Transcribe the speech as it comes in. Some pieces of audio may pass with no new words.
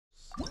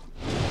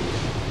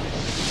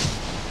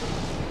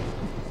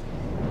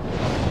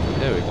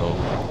There we go.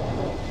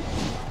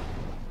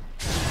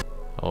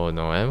 Oh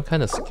no, I'm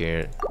kinda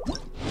scared.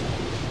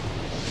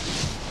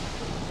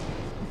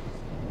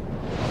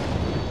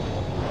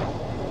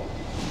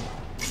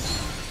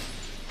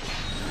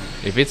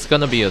 If it's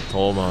gonna be a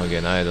Toma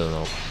again, I don't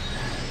know.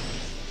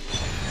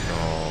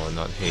 No,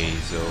 not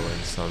Hazel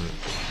and some...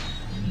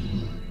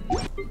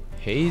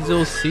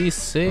 Hazel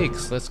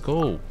C6, let's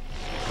go.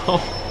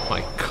 Oh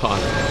my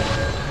god.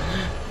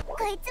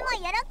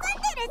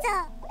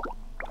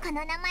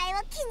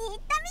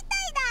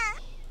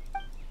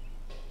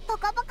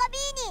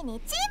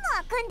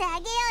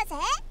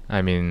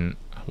 I mean,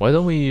 why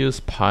don't we use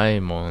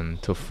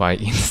Paimon to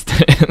fight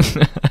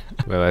instead?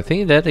 Well, I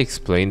think that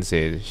explains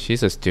it.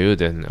 She's a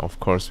student, of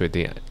course, with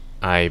the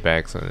eye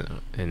bags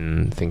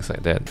and things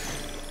like that.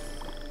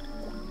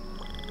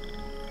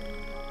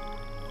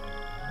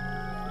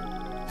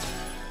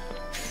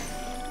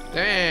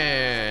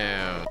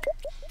 Damn!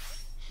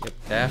 Yep,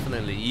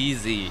 definitely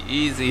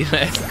easy,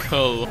 let's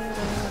go.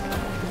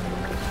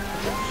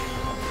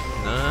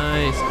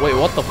 Nice. Wait,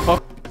 what the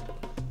fuck?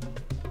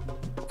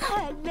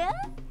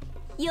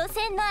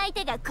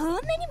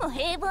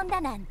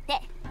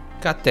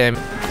 God damn,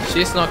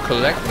 she's not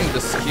collecting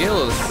the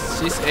skills.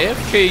 She's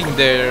AFKing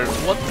there.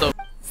 What the?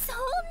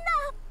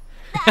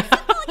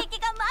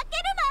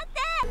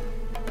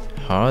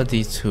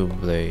 Hardy 2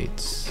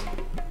 blades.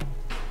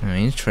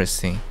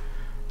 Interesting.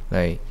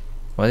 Like,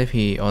 what if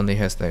he only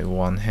has like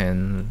one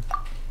hand?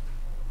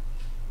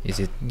 Is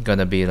it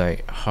gonna be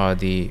like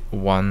Hardy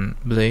 1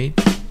 blade?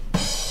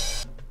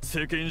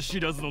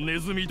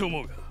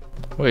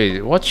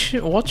 Wait, what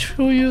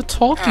are you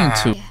talking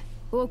to?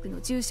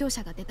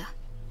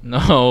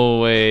 No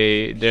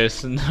way,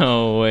 there's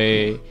no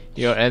way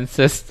your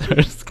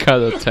ancestors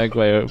got attacked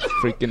by a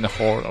freaking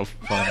horde of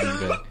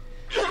fungi.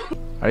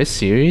 Are you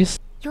serious?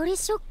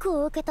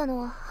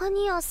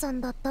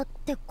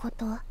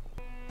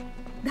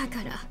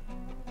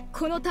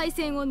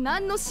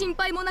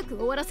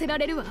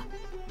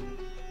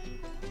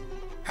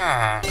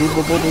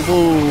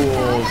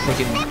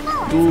 Freaking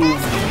doom.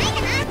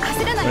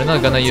 We're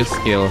not gonna use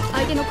skill.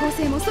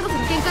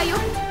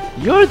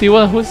 You're the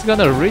one who's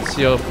gonna reach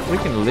your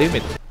freaking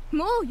limit.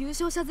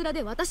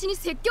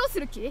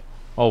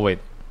 Oh wait,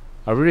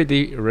 are we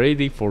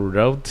ready for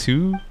round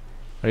 2?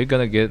 Are you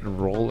gonna get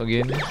roll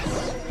again?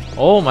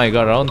 Oh my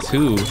god, round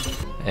 2.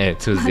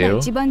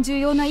 2-0.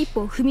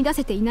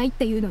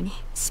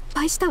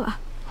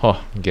 Oh,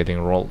 getting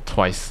rolled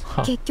twice.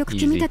 Huh, easy.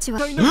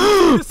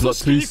 Blood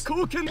please.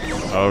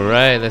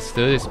 Alright, let's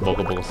do this.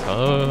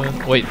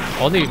 Bogo-san. Wait,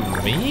 only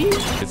me?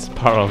 It's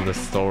part of the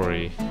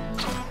story.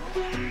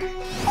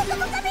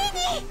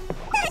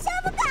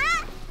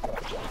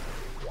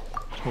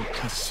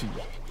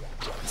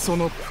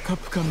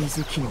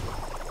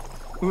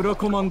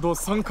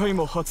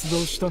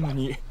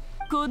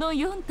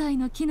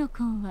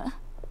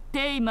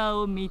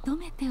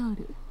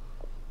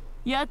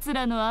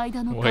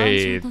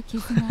 Wait.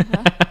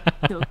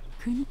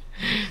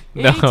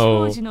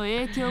 No.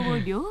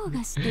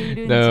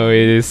 No,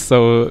 it is so...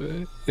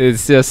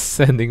 It's just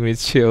sending me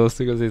chills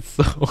because it's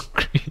so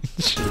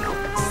cringe.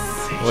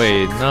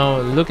 Wait, now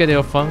look at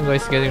your fungi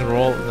getting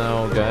rolled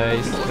now,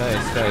 guys.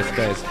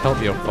 Guys,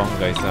 help your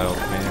fungi out,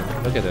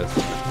 man. Look at this.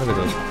 Look at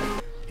this.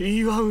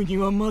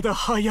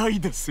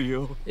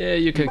 Yeah,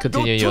 you can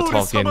continue your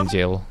talk in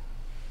jail.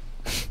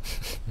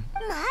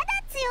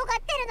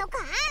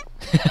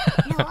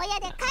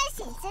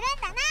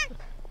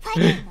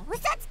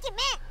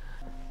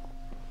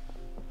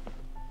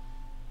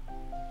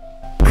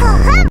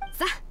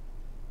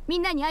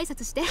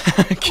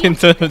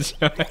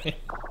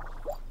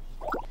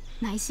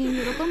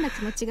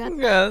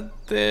 God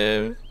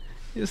damn,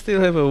 you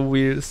still have a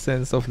weird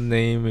sense of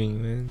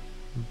naming, man.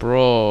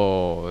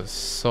 Bro,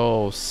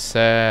 so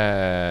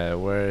sad.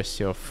 Where's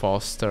your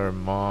foster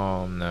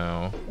mom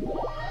now?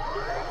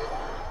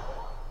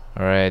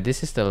 Alright,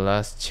 this is the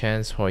last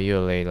chance for you,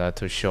 Layla,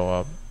 to show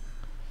up.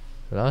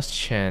 Last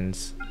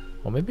chance.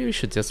 Or maybe we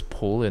should just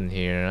pull in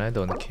here, I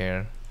don't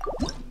care.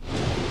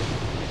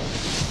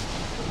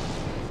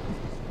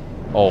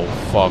 Oh,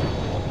 fuck.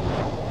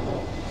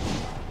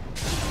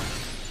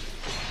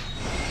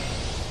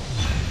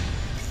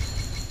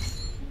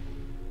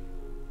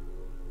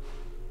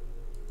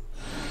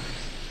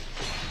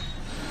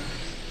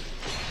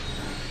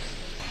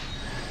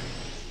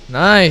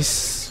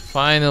 Nice!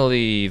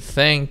 Finally,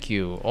 thank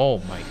you. Oh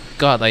my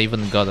god, I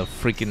even got a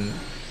freaking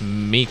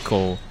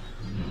Miko.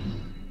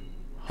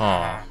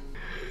 Huh.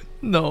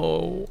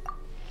 No.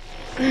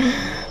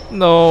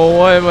 No,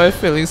 why am I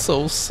feeling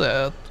so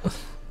sad?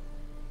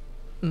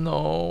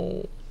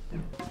 No.